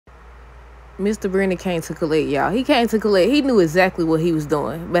Mr. Brennan came to collect, y'all. He came to collect. He knew exactly what he was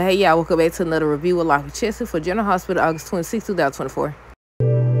doing. But hey, y'all, welcome back to another review of Life with Chessie for General Hospital, August 26, 2024.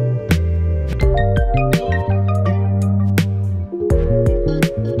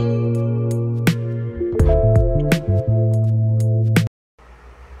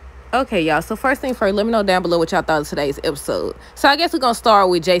 Okay, y'all. So first thing first, let me know down below what y'all thought of today's episode. So I guess we're going to start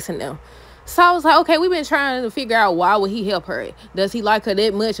with Jason now. So I was like, okay, we've been trying to figure out why would he help her. Does he like her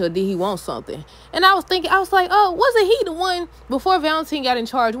that much or did he want something? And I was thinking, I was like, oh, wasn't he the one before Valentine got in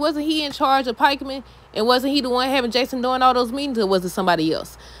charge? Wasn't he in charge of Pikeman? And wasn't he the one having Jason doing all those meetings or was it somebody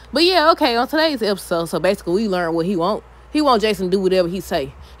else? But yeah, okay, on today's episode, so basically we learned what he want. He want Jason to do whatever he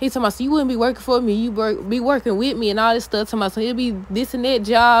say. He talking about, so you wouldn't be working for me. You be working with me and all this stuff. Talking about, so it'll be this and that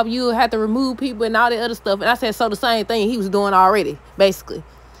job. You'll have to remove people and all that other stuff. And I said, so the same thing he was doing already, basically.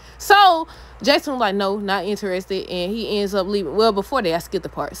 So Jason was like, no, not interested. And he ends up leaving. Well, before that, I skipped the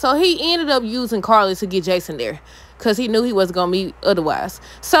part. So he ended up using Carly to get Jason there because he knew he wasn't going to meet otherwise.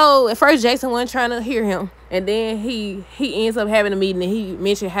 So at first, Jason wasn't trying to hear him. And then he ends up having a meeting and he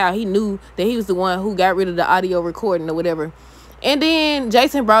mentioned how he knew that he was the one who got rid of the audio recording or whatever. And then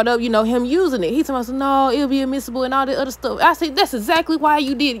Jason brought up, him using it. He told me, no, it'll be admissible and all that other stuff. I said, that's exactly why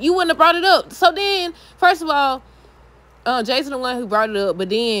you did it. You wouldn't have brought it up. So then, first of all, Jason the one who brought it up. But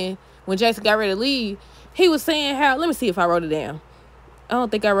then when Jason got ready to leave, he was saying how, let me see if I wrote it down. I don't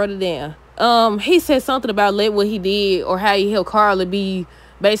think I wrote it down. He said something about let what he did or how he helped Carla be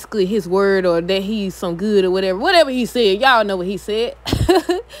basically his word or that he's some good or whatever he said. Y'all know what he said.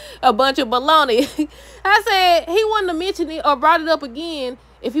 A bunch of baloney. I said he wouldn't have mentioned it or brought it up again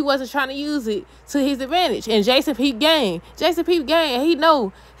if he wasn't trying to use it to his advantage. And Jason peep game. He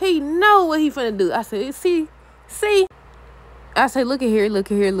know what he finna do. I said, see. I said, look at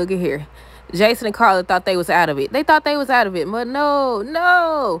here. Jason and Carla thought they was out of it. But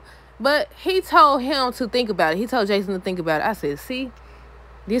no. But he told him to think about it. He told Jason to think about it. I said, see,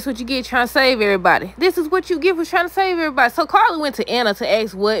 this is what you get trying to save everybody. This is what you get for trying to save everybody. So Carla went to Anna to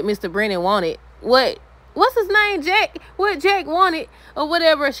ask what Mr. Brennan wanted. What's his name? Jack? What Jack wanted or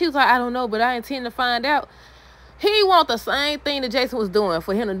whatever. She was like, I don't know, but I intend to find out. He want the same thing that Jason was doing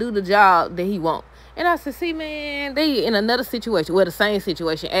for him to do the job that he want. And I said, see, man, they in another situation. Well, the same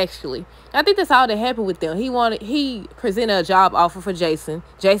situation, actually. I think that's all that happened with them. He presented a job offer for Jason.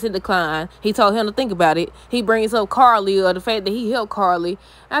 Jason declined. He told him to think about it. He brings up Carly or the fact that he helped Carly.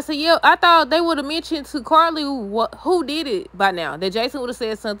 I said, yeah, I thought they would have mentioned to Carly who did it by now. That Jason would have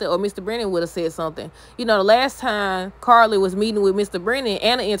said something or Mr. Brennan would have said something. The last time Carly was meeting with Mr. Brennan,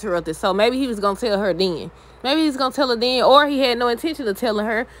 Anna interrupted. So maybe he was going to tell her then. Maybe he's going to tell her then, or he had no intention of telling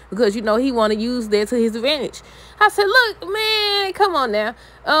her because, he want to use that to his advantage. I said, look, man, come on now.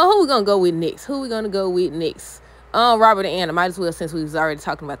 Who we going to go with next? Robert and Anna, might as well since we was already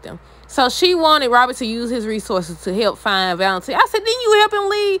talking about them. So she wanted Robert to use his resources to help find Valentine. I said, didn't you help him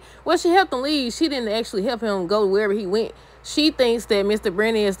leave? Well, she helped him leave. She didn't actually help him go wherever he went. She thinks that Mr.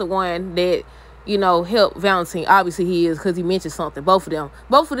 Brennan is the one that help Valentine. Obviously he is because he mentioned something. Both of them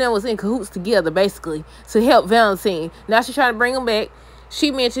was in cahoots together basically to help Valentine. Now she's trying to bring him back. She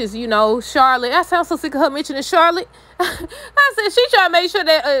mentions, Charlotte. I sound so sick of her mentioning Charlotte. I said she trying to make sure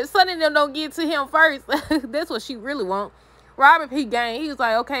that Sonny and them don't get to him first. That's what she really want. Robert P. Gang, he was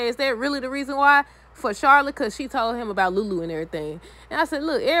like, okay, is that really the reason why for Charlotte? Because she told him about Lulu and everything. And I said,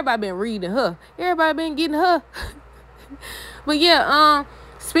 look, everybody been reading her. Everybody been getting her. But yeah,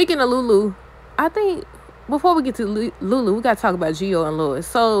 speaking of Lulu, I think before we get to Lulu, we got to talk about Gio and Lois.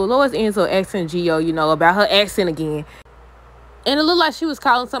 So Lois ends up asking Gio, about her accent again. And it looked like she was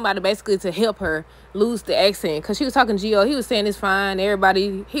calling somebody basically to help her lose the accent. Because she was talking to Gio. He was saying it's fine.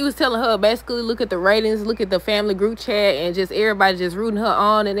 He was telling her basically look at the ratings, look at the family group chat, and just everybody just rooting her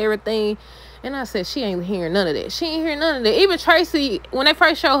on and everything. And I said, she ain't hearing none of that. Even Tracy, when they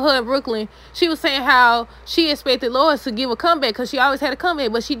first showed her in Brooklyn, she was saying how she expected Lois to give a comeback because she always had a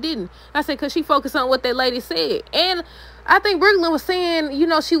comeback, but she didn't. I said, because she focused on what that lady said. And I think Brooklyn was saying,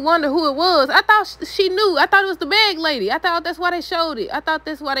 she wondered who it was. I thought she knew. I thought it was the bag lady. I thought that's why they showed it. I thought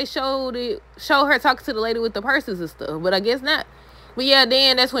that's why they showed her talking to the lady with the purses and stuff, but I guess not. But yeah,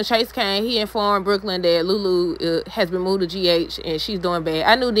 then that's when Chase came. He informed Brooklyn that Lulu has been moved to GH and she's doing bad.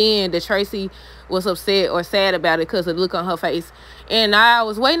 I knew then that Tracy was upset or sad about it because of the look on her face. And I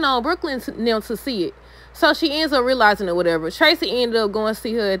was waiting on Brooklyn to see it. So she ends up realizing it, whatever. Tracy ended up going to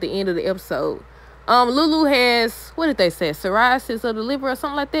see her at the end of the episode. Lulu has, what did they say, psoriasis of the liver or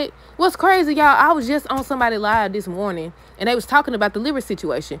something like that. What's crazy, y'all, I was just on somebody live this morning and they was talking about the liver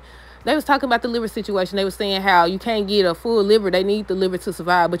situation. They was talking about the liver situation. They was saying how you can't get a full liver. They need the liver to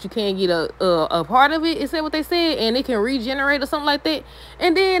survive, but you can't get a part of it. Is that what they said? And it can regenerate or something like that.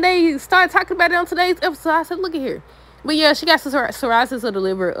 And then they started talking about it on today's episode. I said, look at here. But yeah, she got psoriasis of the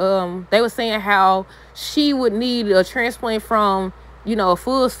liver. They were saying how she would need a transplant from, a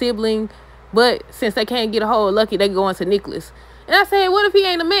full sibling, but since they can't get a hold of Lucky, they go into Nicholas. And I said, what if he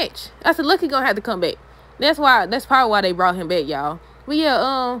ain't a match? I said, Lucky gonna have to come back. That's probably why they brought him back, y'all. But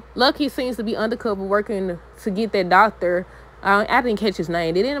yeah, Lucky seems to be undercover working to get that doctor. I didn't catch his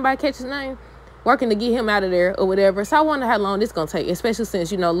name. Did anybody catch his name? Working to get him out of there or whatever. So I wonder how long this gonna take, especially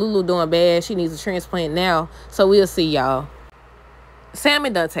since, Lulu doing bad. She needs a transplant now. So we'll see, y'all. Sam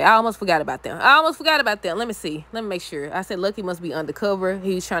and Dante. I almost forgot about them. Let me see. Let me make sure. I said Lucky must be undercover.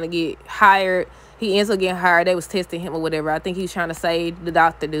 He was trying to get hired. He ends up getting hired. They was testing him or whatever. I think he was trying to save the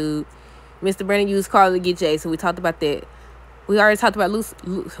doctor dude. Mr. Brennan used Carly to get Jason. We talked about that. We already talked about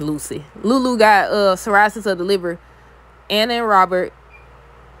Lucy. Lulu got psoriasis of the liver. Anna and Robert.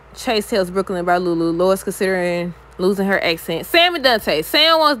 Chase tells Brooklyn about Lulu. Lois considering losing her accent. Sam and Dante.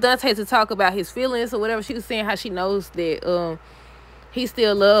 Sam wants Dante to talk about his feelings or whatever. She was saying how she knows that he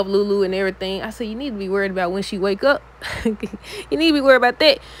still love Lulu and everything. I said, you need to be worried about when she wake up. You need to be worried about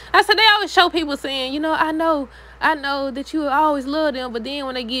that. I said, they always show people saying, I know that you always love them, but then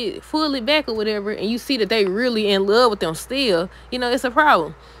when they get fully back or whatever, and you see that they really in love with them still, it's a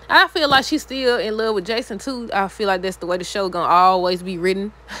problem. I feel like she's still in love with Jason too. I feel like that's the way the show gonna always be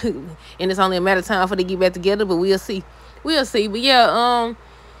written. And it's only a matter of time for they get back together, but we'll see. But yeah,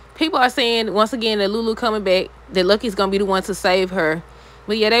 people are saying once again that Lulu coming back, that Lucky's gonna be the one to save her.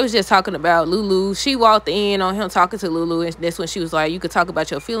 But yeah, they was just talking about Lulu. She walked in on him talking to Lulu, and that's when she was like, you could talk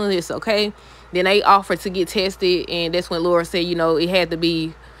about your feelings, it's okay. Then they offered to get tested, and that's when Laura said, it had to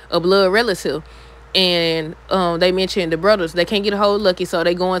be a blood relative. And they mentioned the brothers. They can't get a hold of Lucky, so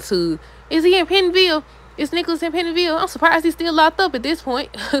they going to, is he in Pentonville? Is Nicholas in Pentonville? I'm surprised he's still locked up at this point.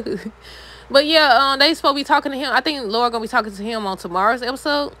 But yeah, they supposed to be talking to him. I think Laura gonna be talking to him on tomorrow's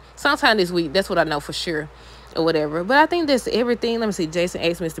episode, sometime this week. That's what I know for sure, or whatever. But I think that's everything. Let me see. Jason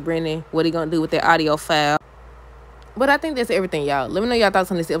asked Mr. Brennan what he gonna do with that audio file. But I think that's everything, y'all. Let me know y'all thoughts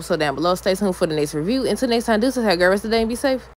on this episode down below. Stay tuned for the next review. Until next time, do so. Have a great rest of the day and be safe.